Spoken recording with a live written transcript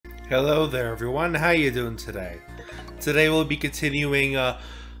Hello there everyone, how you doing today? Today we'll be continuing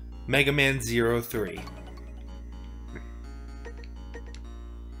Megaman 03.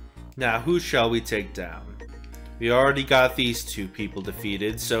 Now who shall we take down? We already got these two people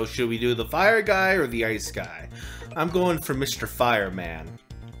defeated, so should we do the fire guy or the ice guy? I'm going for Mr. Fireman.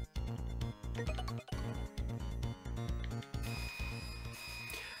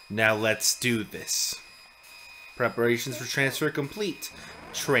 Now let's do this. Preparations for transfer complete.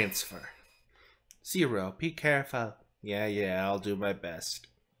 Transfer. 0, be careful. Yeah, I'll do my best.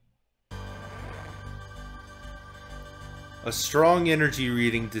 A strong energy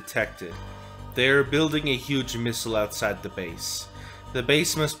reading detected. They are building a huge missile outside the base. The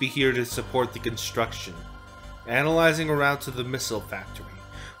base must be here to support the construction. Analyzing a route to the missile factory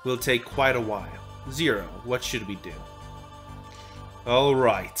will take quite a while. 0, what should we do?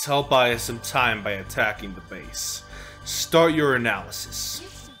 Alright, I'll buy us some time by attacking the base. Start your analysis.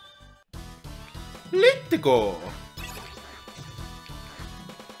 Let's go!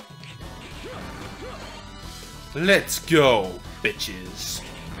 Let's go, bitches!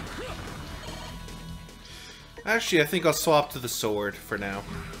 Actually, I think I'll swap to the sword for now.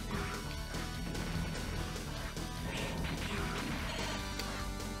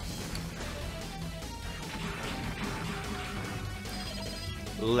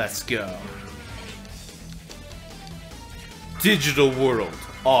 Let's go. Digital world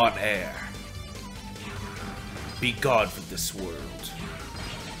on air. Be gone from this world.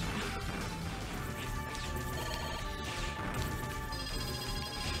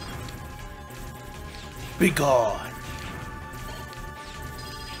 Be gone.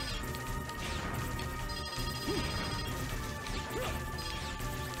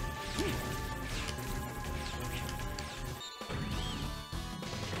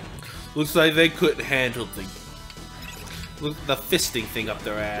 Looks like they couldn't handle the fisting thing up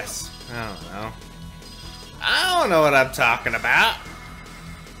their ass. I don't know what I'm talking about.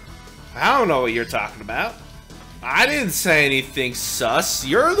 I don't know what you're talking about. I didn't say anything sus.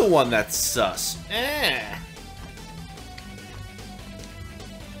 You're the one that's sus.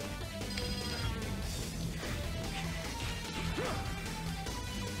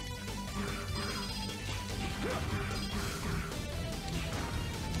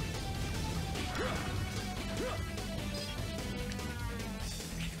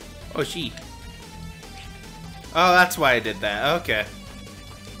 Oh, she. Oh, that's why I did that. Okay.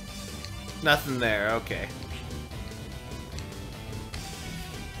 Nothing there. Okay.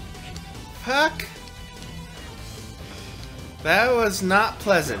 Fuck. That was not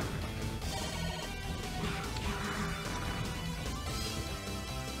pleasant.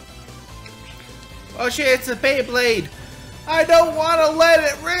 Oh shit, it's a Beyblade. I don't want to let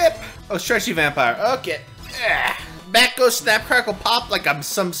it rip. Oh, stretchy vampire. Okay. Back goes snap, crackle, pop like I'm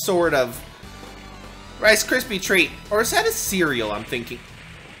some sort of Rice Krispie treat. Or is that a cereal I'm thinking?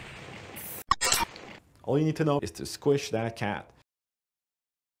 All you need to know is to squish that cat.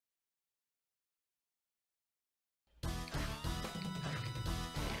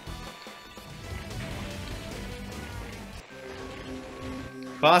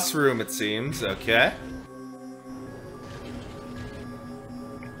 Boss room, it seems. Okay.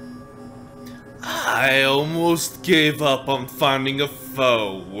 I almost gave up on finding a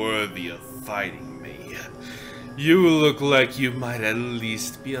foe worthy of fighting me. You look like you might at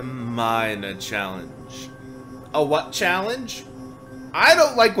least be a minor challenge. A what challenge? I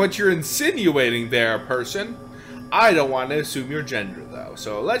don't like what you're insinuating there, person. I don't want to assume your gender, though,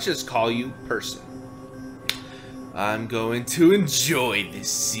 so let's just call you person. I'm going to enjoy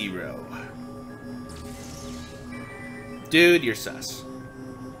this 0. Dude, you're sus.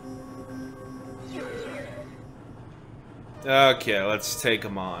 Okay, let's take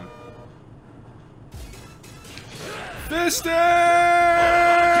him on. Fisting!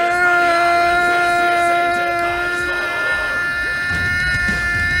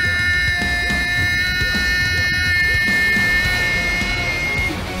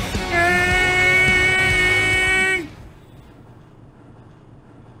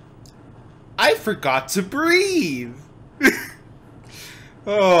 I forgot to breathe!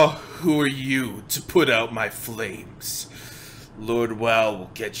 Oh, who are you to put out my flames? Lord Wow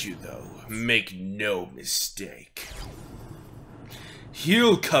will get you, though. Make no mistake.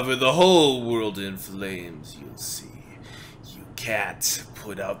 He'll cover the whole world in flames, you'll see. You can't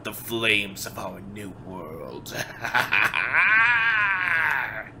put out the flames of our new world.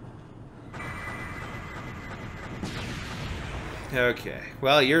 Okay,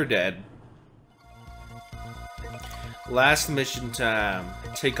 well, you're dead. Last mission time.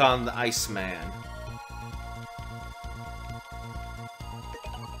 Take on the Iceman.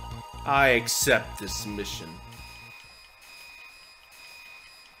 I accept this mission.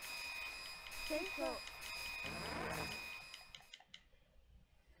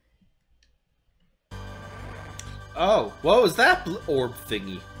 Oh, what was that orb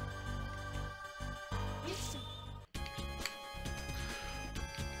thingy?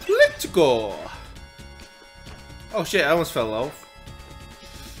 Let's go. Oh shit, I almost fell off.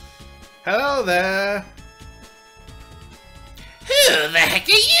 Hello there. Who the heck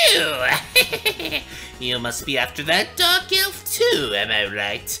are you? You must be after that dark elf too, am I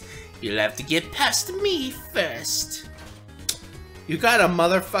right? You'll have to get past me first. You got a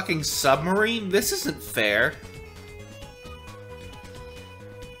motherfucking submarine? This isn't fair.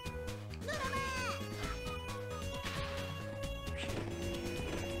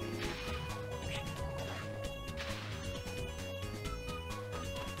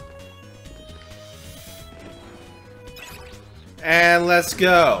 And let's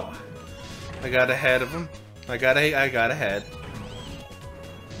go. I got ahead of him. I got ahead.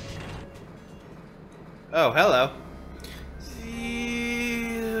 Oh, hello.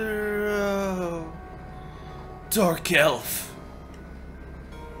 0. Dark elf.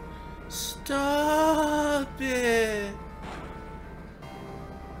 Stop it.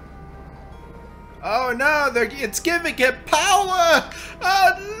 Oh no, it's giving it power!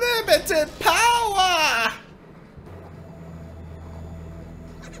 Unlimited power!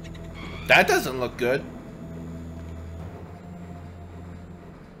 That doesn't look good.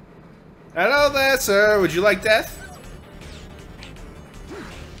 Hello there, sir. Would you like death?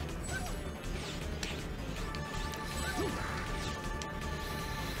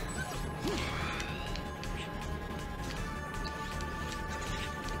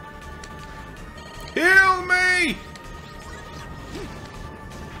 Heal me!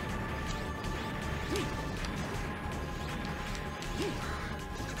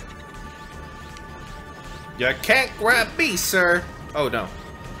 You can't grab me, sir. Oh, no.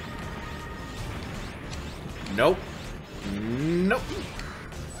 Nope. Nope.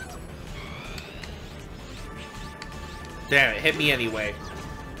 Damn it, hit me anyway.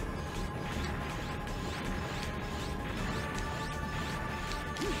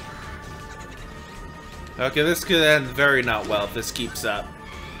 Okay, this could end very not well if this keeps up.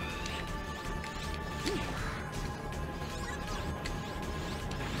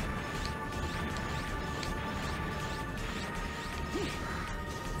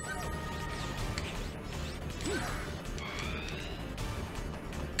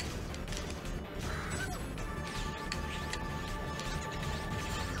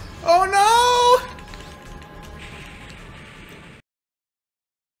 Oh no!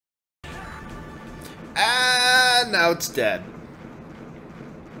 And now it's dead.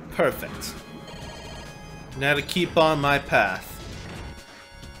 Perfect. Now to keep on my path.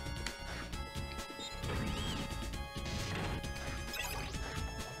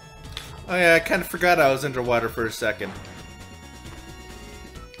 Oh yeah, I kind of forgot I was underwater for a second.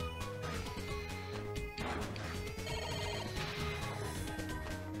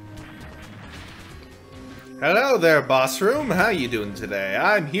 Hello there, boss room. How you doing today?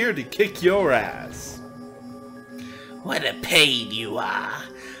 I'm here to kick your ass. What a pain you are.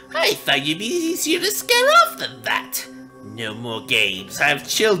 I thought you'd be easier to scare off than that. No more games. I have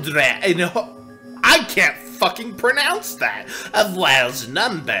children. I can't fucking pronounce that. Of Wild's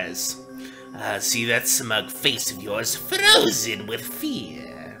numbers. See that smug face of yours frozen with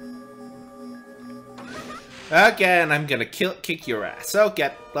fear. Again, I'm gonna kick your ass.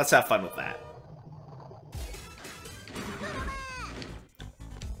 Okay, let's have fun with that.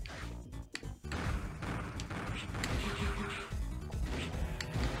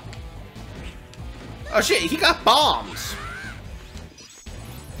 Oh shit, he got bombs!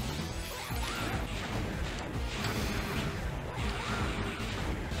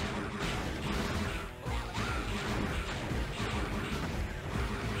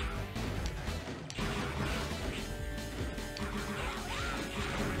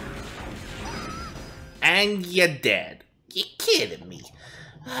 And you're dead. You're kidding me.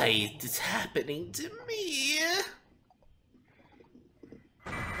 Why is this happening to me?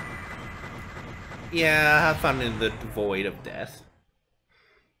 Yeah, have fun in the void of death.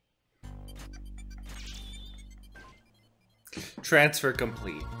 Transfer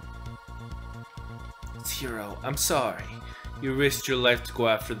complete. 0, I'm sorry. You risked your life to go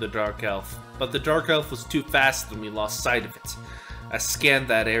after the Dark Elf, but the Dark Elf was too fast and we lost sight of it. I scanned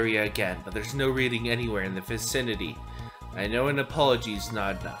that area again, but there's no reading anywhere in the vicinity. I know an apology is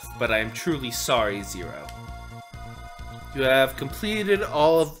not enough, but I am truly sorry, 0. You have completed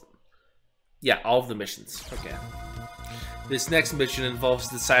all of the missions. Okay. This next mission involves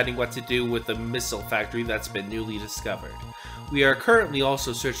deciding what to do with the missile factory that's been newly discovered. We are currently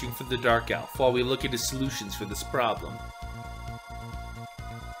also searching for the Dark Elf while we look into solutions for this problem.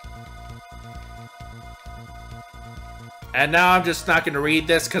 And now I'm just not gonna read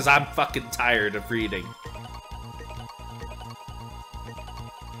this because I'm fucking tired of reading.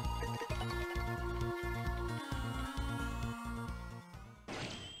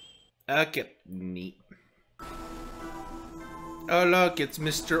 Okay, neat. Oh look, it's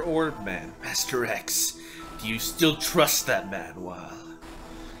Mr. Orbman. Master X, do you still trust that man, Weil?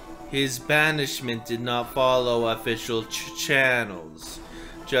 His banishment did not follow official channels.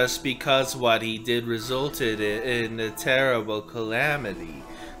 Just because what he did resulted in a terrible calamity,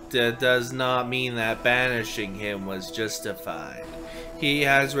 that does not mean that banishing him was justified. He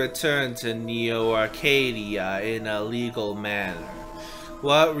has returned to Neo Arcadia in a legal manner.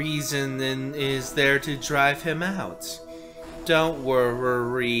 What reason then is there to drive him out? Don't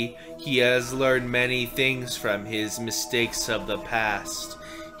worry, he has learned many things from his mistakes of the past.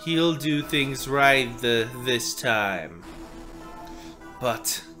 He'll do things right this time.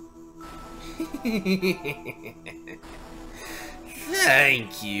 But...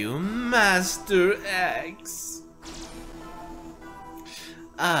 Thank you, Master X.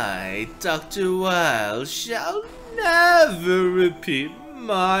 I, Dr. Weil, shall never repeat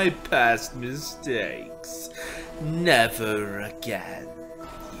my past mistakes. Never again.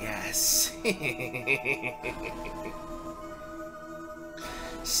 Yes.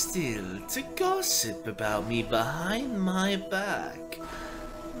 Still, to gossip about me behind my back.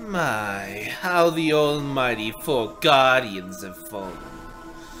 My, how the almighty four guardians have fallen.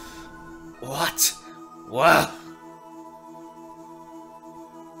 What? Well...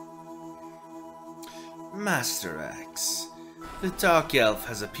 Master X, the Dark Elf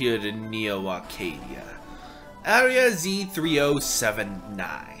has appeared in Neo Arcadia. Area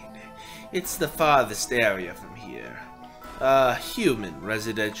Z3079. It's the farthest area from here. A human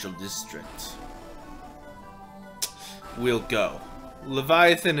residential district. We'll go.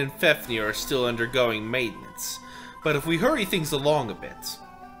 Leviathan and Fefnir are still undergoing maintenance, but if we hurry things along a bit...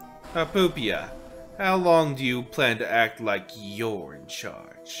 Apupia, how long do you plan to act like you're in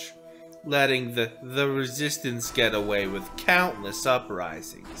charge? Letting the Resistance get away with countless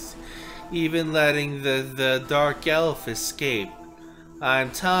uprisings. Even letting the Dark Elf escape.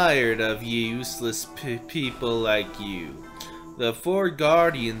 I'm tired of useless people like you. The four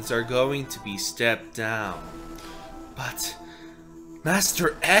Guardians are going to be stepped down. But...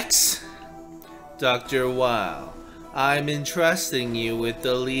 Master X? Dr. Weil, I'm entrusting you with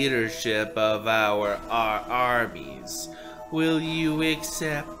the leadership of our armies. Will you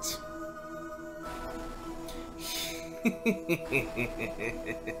accept?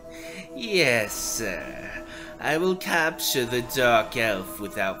 Yes, sir. I will capture the Dark Elf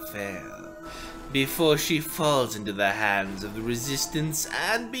without fail, before she falls into the hands of the Resistance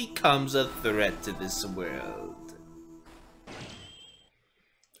and becomes a threat to this world.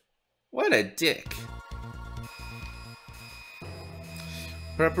 What a dick.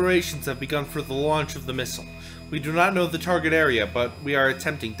 Preparations have begun for the launch of the missile. We do not know the target area, but we are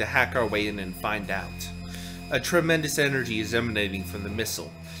attempting to hack our way in and find out. A tremendous energy is emanating from the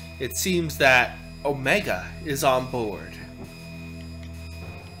missile. It seems that Omega is on board.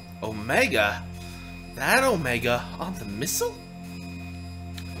 Omega? That Omega on the missile?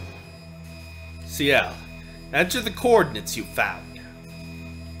 CL, enter the coordinates you found.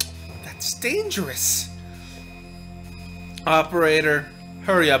 That's dangerous. Operator,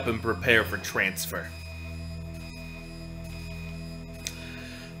 hurry up and prepare for transfer.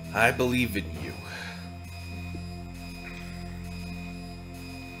 I believe in you.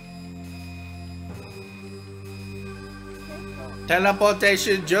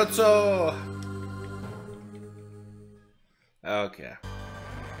 Teleportation jutsu! Okay.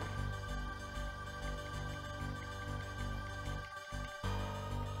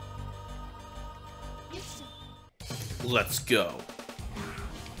 Let's go.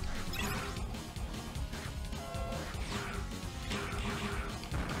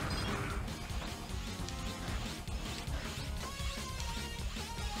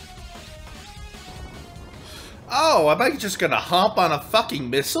 Oh, am I just gonna hop on a fucking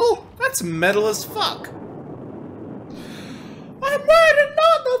missile? That's metal as fuck. I'm riding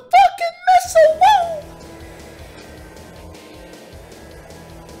on the fucking missile! Woo!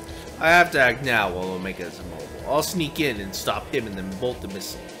 I have to act now while Omega is immobile. I'll sneak in and stop him and then bolt the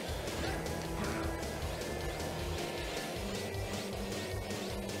missile.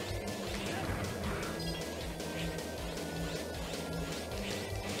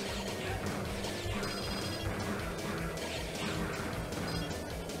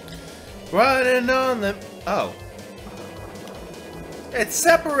 Running on the... Oh. It's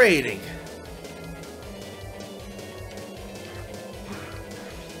separating.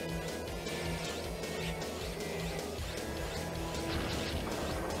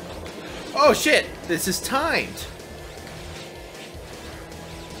 Oh shit! This is timed.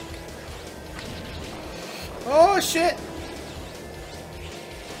 Oh shit!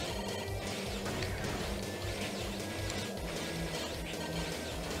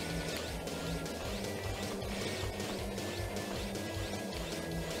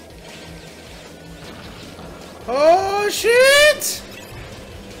 Oh shit!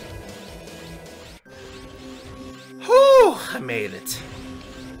 Whew! I made it.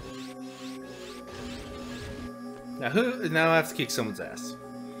 Now I have to kick someone's ass.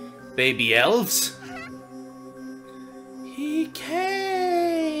 Baby elves? He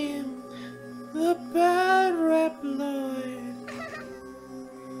came, the bad Reploid.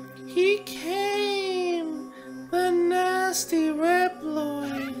 He came, the nasty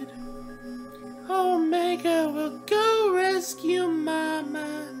Reploid. Omega will go rescue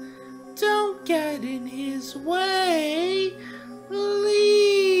Mama. Don't get in his way.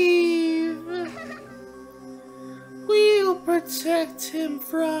 Leave. We'll protect him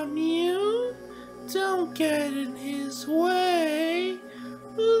from you. Don't get in his way.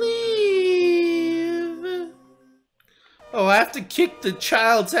 Leave. Oh, I have to kick the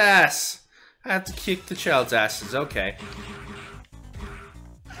child's ass. I have to kick the child's asses. Okay.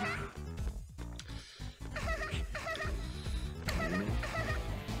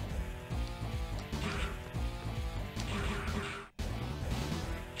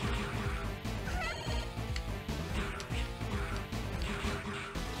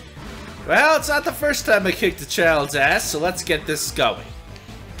 Well, it's not the first time I kicked a child's ass, so let's get this going.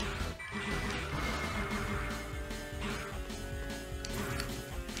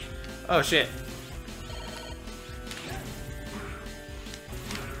 Oh shit.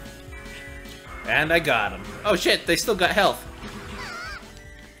 And I got him. Oh shit, they still got health.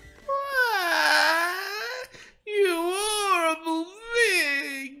 You horrible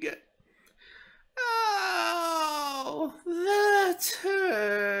thing! Oh, that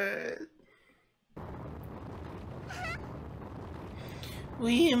hurt.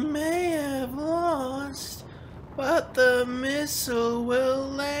 We may have lost, but the missile will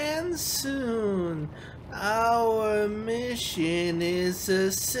land soon. Our mission is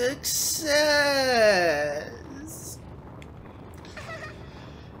a success.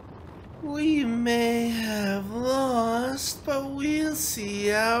 We may have lost, but we'll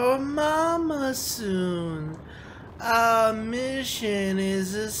see our mama soon. Our mission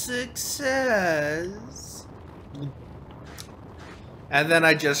is a success. And then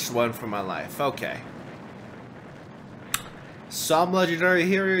I just won for my life. Okay. Some legendary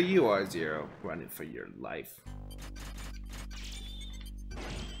hero, you are Zero. Running for your life.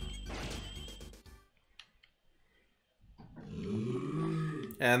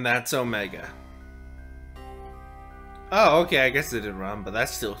 And that's Omega. Oh, okay, I guess it didn't run, but that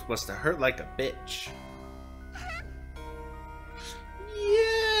still must have hurt like a bitch.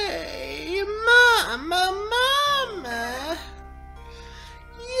 Yay! Mama! Mama!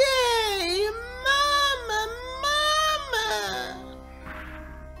 Yay! Mama! Mama!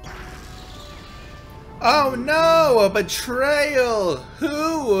 Oh no! A betrayal!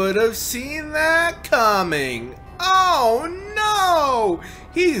 Who would have seen that coming? Oh no!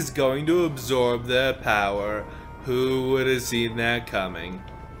 He's going to absorb their power. Who would have seen that coming?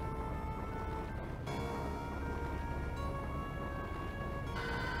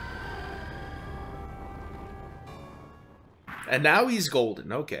 And now he's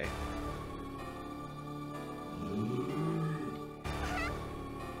golden, okay.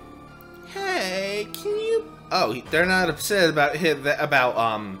 Hey, can you... Oh, they're not upset about him, that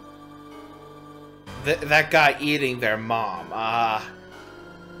guy eating their mom.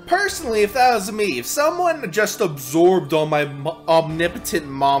 Personally, if that was me, if someone just absorbed all my omnipotent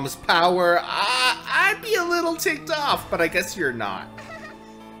mom's power, I'd be a little ticked off, but I guess you're not.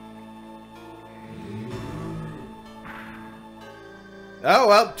 Oh,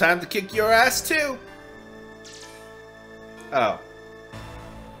 well, time to kick your ass, too. Oh.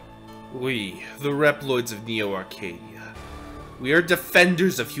 We, the Reploids of Neo Arcadia, we are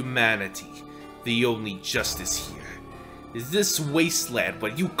defenders of humanity. The only justice here is this wasteland,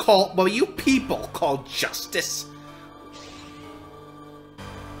 what you people call justice.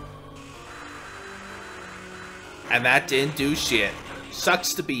 And that didn't do shit.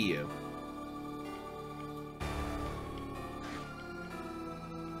 Sucks to be you.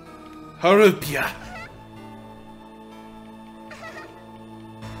 Harupia.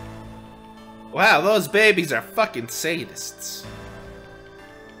 Wow, those babies are fucking sadists.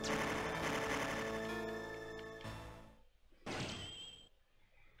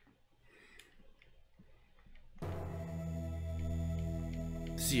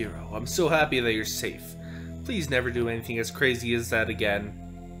 Zero, I'm so happy that you're safe. Please never do anything as crazy as that again.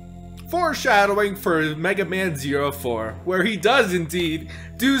 Foreshadowing for Megaman 04, where he does indeed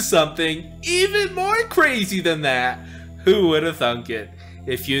do something even more crazy than that. Who would have thunk it?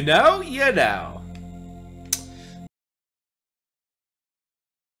 If you know, you know.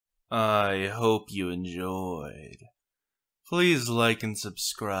 I hope you enjoyed. Please like and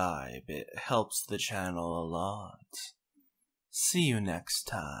subscribe, it helps the channel a lot. See you next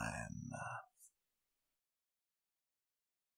time.